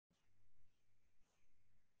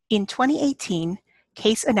In 2018,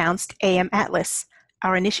 CASE announced AM Atlas,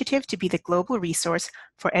 our initiative to be the global resource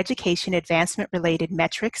for education advancement-related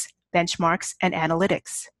metrics, benchmarks, and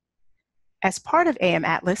analytics. As part of AM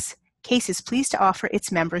Atlas, CASE is pleased to offer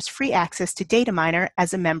its members free access to Data Miner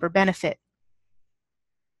as a member benefit.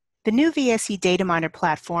 The new VSE Data Miner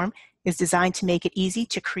platform is designed to make it easy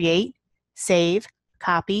to create, save,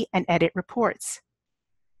 copy, and edit reports.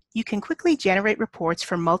 You can quickly generate reports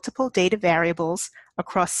for multiple data variables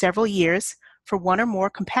across several years for one or more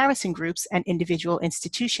comparison groups and individual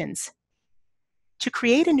institutions. To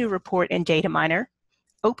create a new report in Data Miner,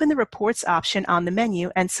 open the Reports option on the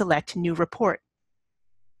menu and select New Report.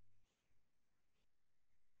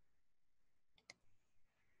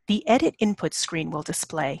 The Edit Input screen will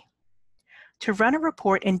display. To run a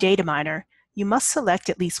report in Data Miner, you must select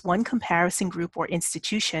at least one comparison group or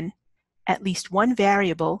institution, at least one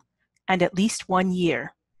variable, and at least 1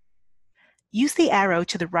 year. Use the arrow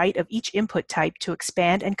to the right of each input type to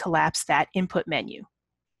expand and collapse that input menu.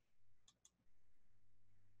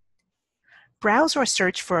 Browse or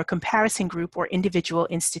search for a comparison group or individual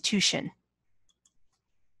institution.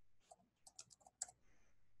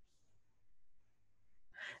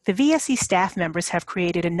 The VSE staff members have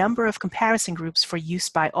created a number of comparison groups for use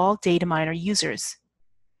by all Data Miner users.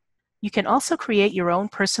 You can also create your own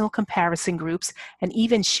personal comparison groups and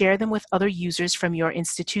even share them with other users from your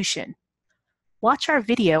institution. Watch our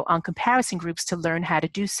video on comparison groups to learn how to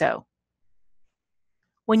do so.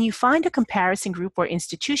 When you find a comparison group or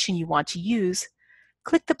institution you want to use,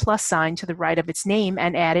 click the plus sign to the right of its name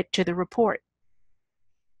and add it to the report.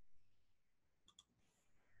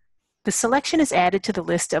 The selection is added to the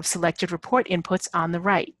list of selected report inputs on the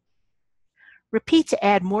right. Repeat to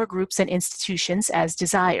add more groups and institutions as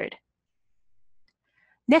desired.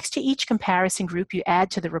 Next to each comparison group you add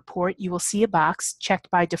to the report, you will see a box checked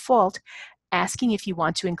by default asking if you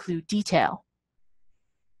want to include detail.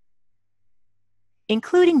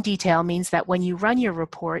 Including detail means that when you run your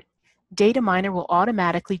report, Data Miner will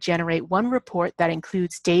automatically generate one report that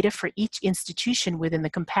includes data for each institution within the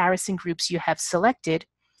comparison groups you have selected,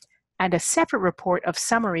 and a separate report of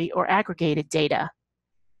summary or aggregated data.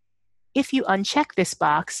 If you uncheck this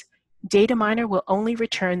box, Data Miner will only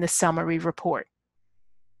return the summary report.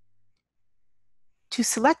 To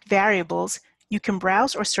select variables, you can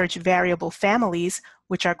browse or search variable families,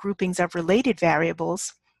 which are groupings of related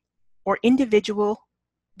variables, or individual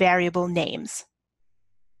variable names.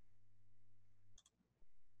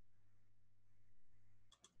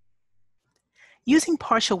 Using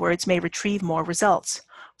partial words may retrieve more results.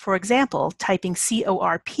 For example, typing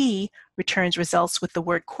CORP returns results with the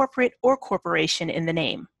word corporate or corporation in the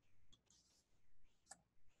name.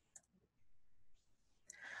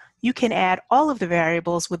 You can add all of the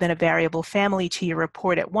variables within a variable family to your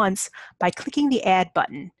report at once by clicking the Add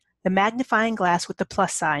button, the magnifying glass with the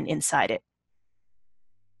plus sign inside it.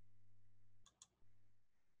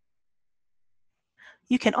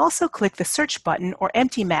 You can also click the Search button or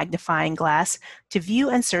empty magnifying glass to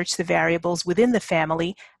view and search the variables within the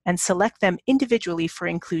family and select them individually for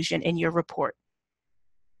inclusion in your report.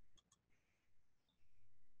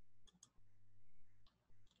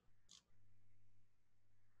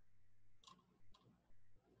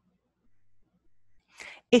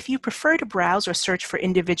 If you prefer to browse or search for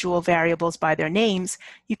individual variables by their names,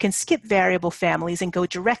 you can skip variable families and go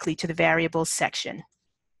directly to the Variables section.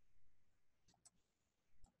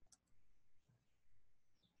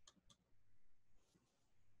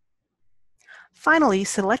 Finally,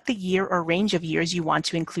 select the year or range of years you want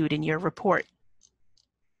to include in your report.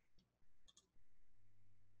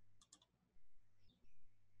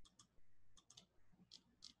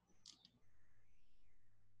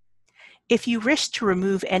 If you wish to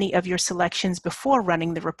remove any of your selections before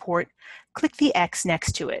running the report, click the X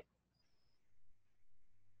next to it.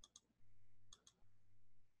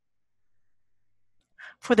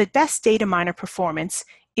 For the best Data Miner performance,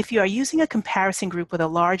 if you are using a comparison group with a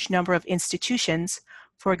large number of institutions,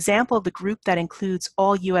 for example, the group that includes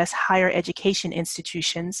all U.S. higher education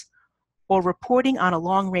institutions, or reporting on a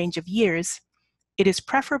long range of years, it is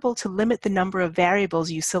preferable to limit the number of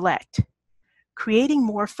variables you select. Creating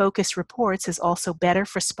more focused reports is also better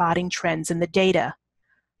for spotting trends in the data.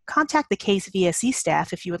 Contact the CASE VSE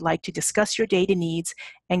staff if you would like to discuss your data needs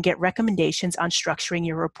and get recommendations on structuring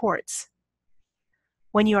your reports.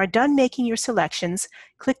 When you are done making your selections,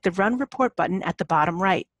 click the Run Report button at the bottom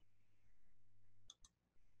right.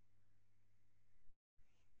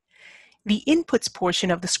 The Inputs portion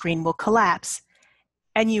of the screen will collapse,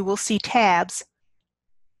 and you will see tabs: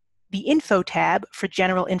 the Info tab for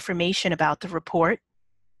general information about the report,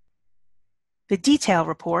 the Detail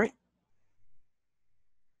report,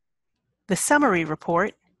 the summary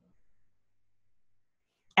report,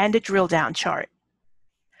 and a drill-down chart.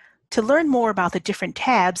 To learn more about the different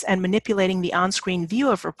tabs and manipulating the on-screen view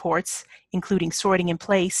of reports, including sorting in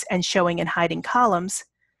place and showing and hiding columns,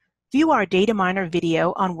 view our Data Miner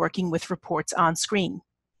video on working with reports on screen.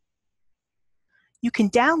 You can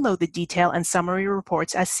download the detail and summary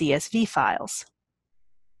reports as CSV files.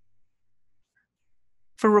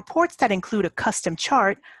 For reports that include a custom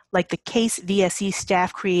chart, like the CASE VSE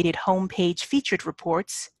staff-created homepage featured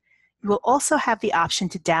reports, you will also have the option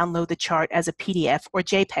to download the chart as a PDF or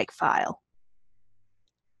JPEG file.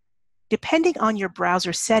 Depending on your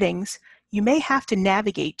browser settings, you may have to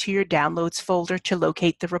navigate to your Downloads folder to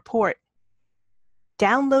locate the report.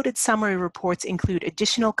 Downloaded summary reports include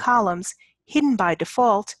additional columns hidden by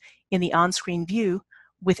default in the on-screen view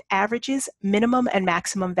with averages, minimum and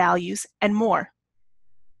maximum values, and more.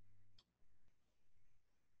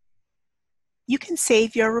 You can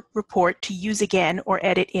save your report to use again or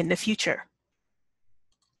edit in the future.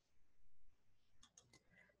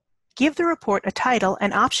 Give the report a title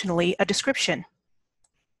and optionally a description.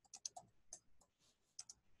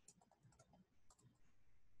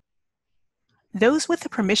 Those with the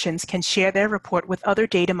permissions can share their report with other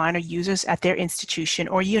Data Miner users at their institution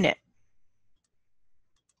or unit.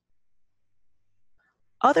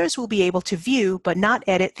 Others will be able to view but not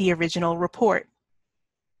edit the original report.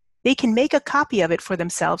 They can make a copy of it for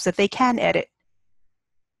themselves that they can edit.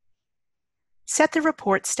 Set the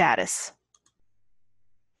report status.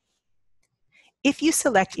 If you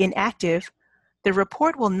select Inactive, the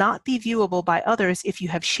report will not be viewable by others if you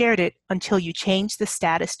have shared it until you change the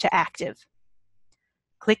status to active.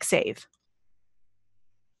 Click Save.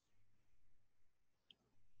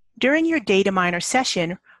 During your Data Miner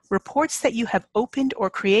session, reports that you have opened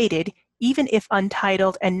or created, even if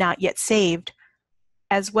untitled and not yet saved,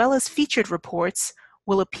 as well as featured reports,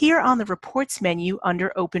 will appear on the Reports menu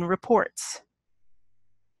under Open Reports.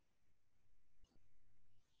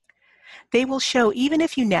 They will show even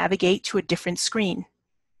if you navigate to a different screen.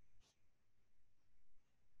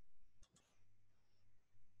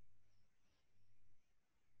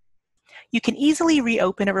 You can easily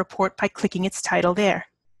reopen a report by clicking its title there.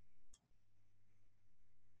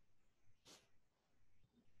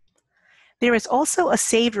 There is also a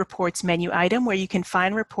Saved Reports menu item where you can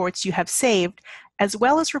find reports you have saved, as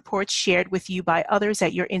well as reports shared with you by others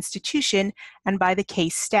at your institution and by the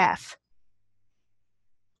CASE staff.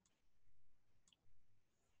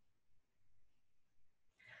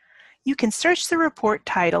 You can search the report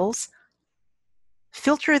titles,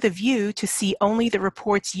 filter the view to see only the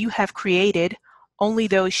reports you have created, only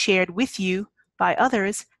those shared with you by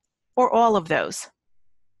others, or all of those.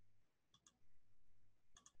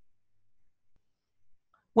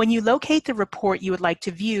 When you locate the report you would like to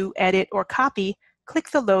view, edit, or copy,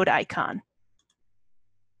 click the Load icon.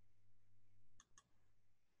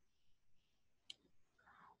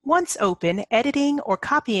 Once open, editing or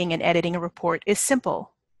copying and editing a report is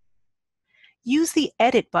simple. Use the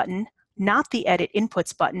Edit button, not the Edit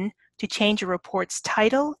Inputs button, to change a report's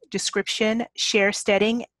title, description, share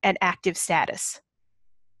setting, and active status.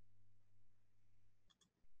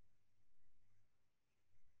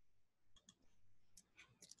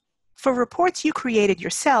 For reports you created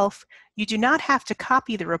yourself, you do not have to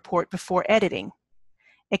copy the report before editing.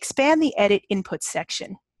 Expand the Edit Inputs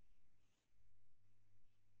section.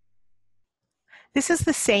 This is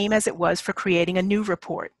the same as it was for creating a new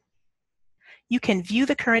report. You can view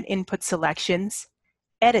the current input selections,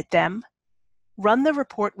 edit them, run the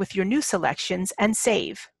report with your new selections, and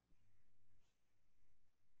save.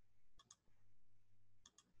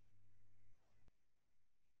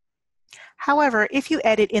 However, if you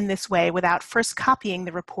edit in this way without first copying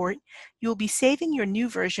the report, you will be saving your new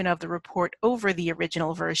version of the report over the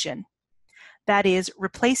original version. That is,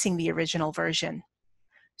 replacing the original version.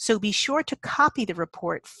 So be sure to copy the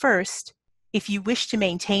report first if you wish to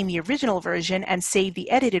maintain the original version and save the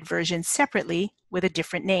edited version separately with a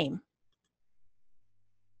different name.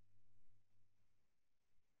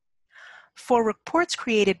 For reports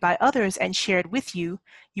created by others and shared with you,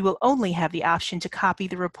 you will only have the option to copy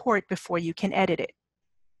the report before you can edit it.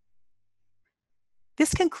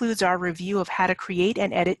 This concludes our review of how to create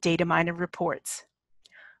and edit Data Miner reports.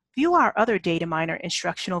 View our other Data Miner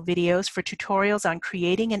instructional videos for tutorials on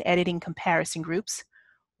creating and editing comparison groups,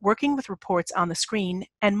 working with reports on the screen,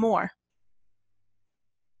 and more.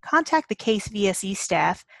 Contact the CASE VSE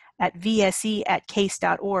staff at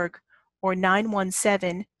vse@case.org or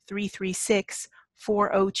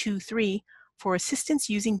 917-336-4023 for assistance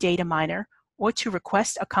using Data Miner or to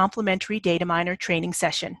request a complimentary Data Miner training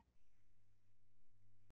session.